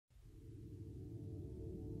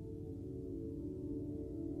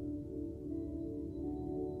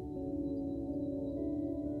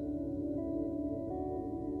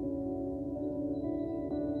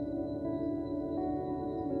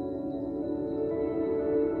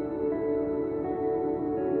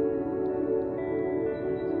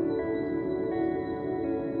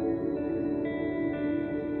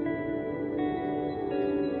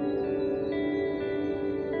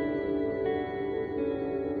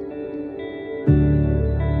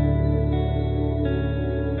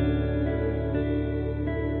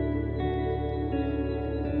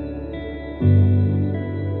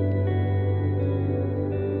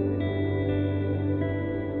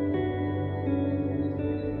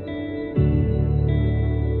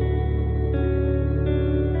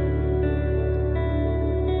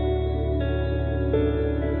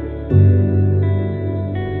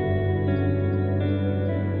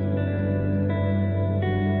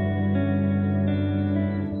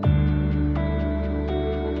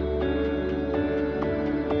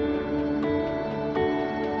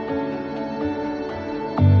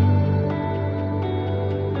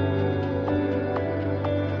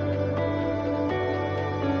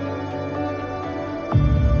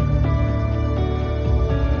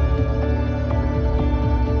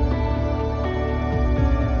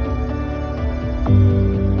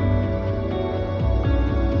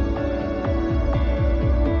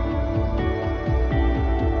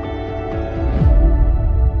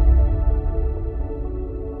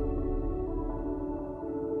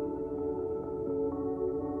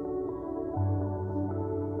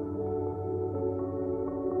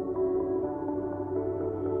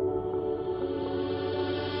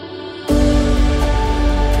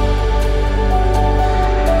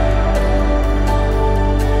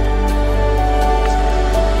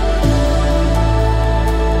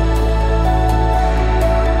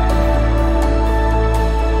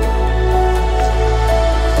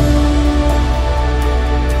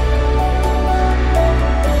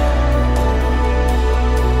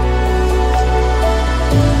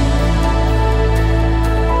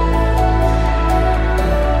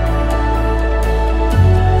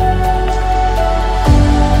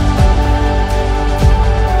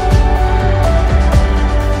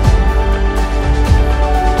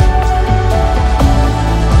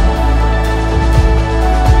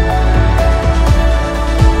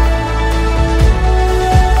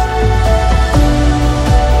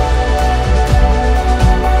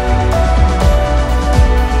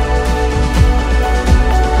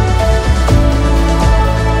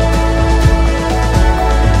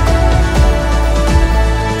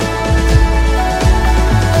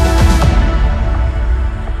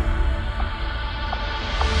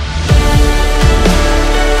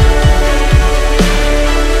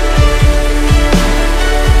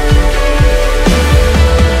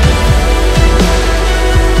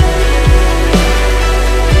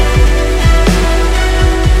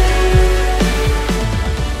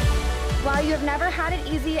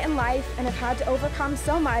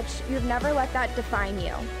so much, you've never let that define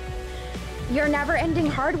you. Your never-ending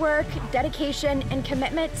hard work, dedication, and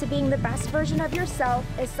commitment to being the best version of yourself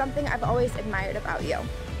is something I've always admired about you.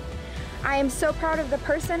 I am so proud of the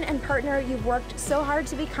person and partner you've worked so hard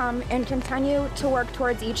to become and continue to work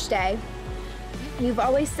towards each day. You've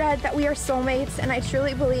always said that we are soulmates, and I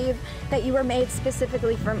truly believe that you were made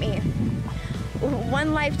specifically for me.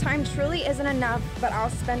 One lifetime truly isn't enough, but I'll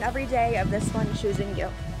spend every day of this one choosing you.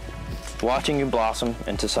 Watching you blossom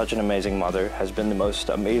into such an amazing mother has been the most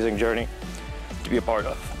amazing journey to be a part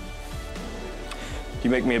of.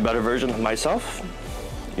 You make me a better version of myself.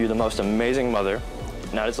 You're the most amazing mother,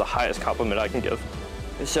 and that is the highest compliment I can give.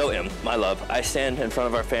 So, Em, my love, I stand in front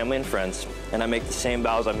of our family and friends, and I make the same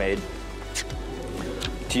vows I made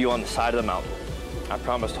to you on the side of the mountain. I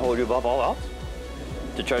promise to hold you above all else,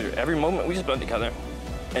 to treasure every moment we spend together,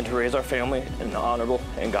 and to raise our family in an honorable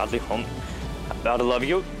and godly home. I vow to love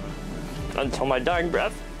you until my dying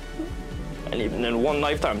breath, and even in one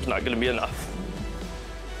lifetime, it's not going to be enough.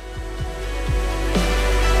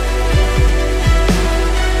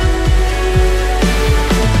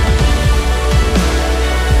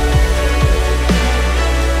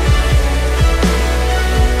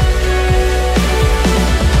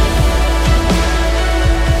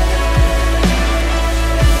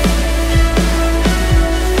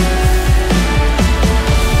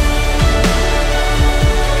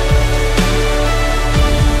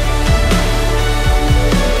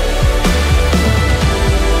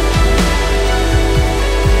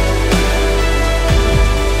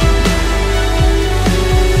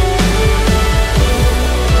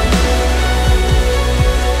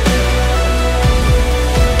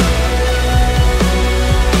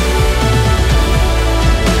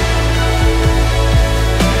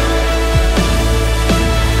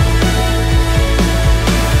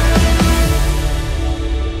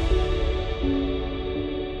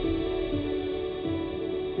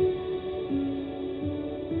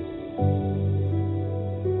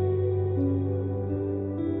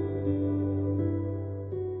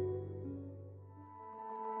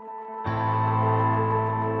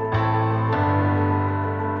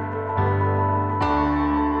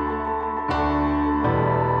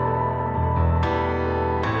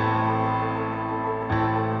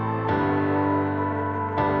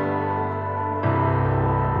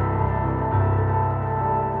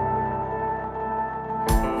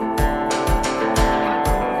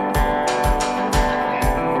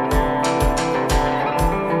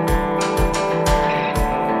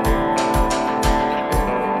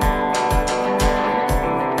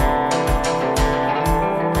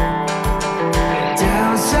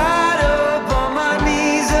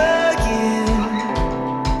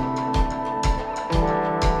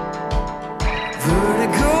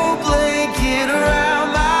 Vertical blanket around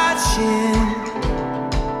my chin.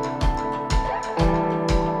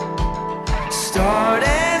 Start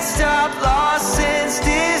and stop, lost since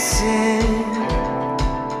descent.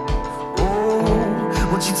 Oh,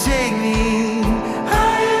 won't you take me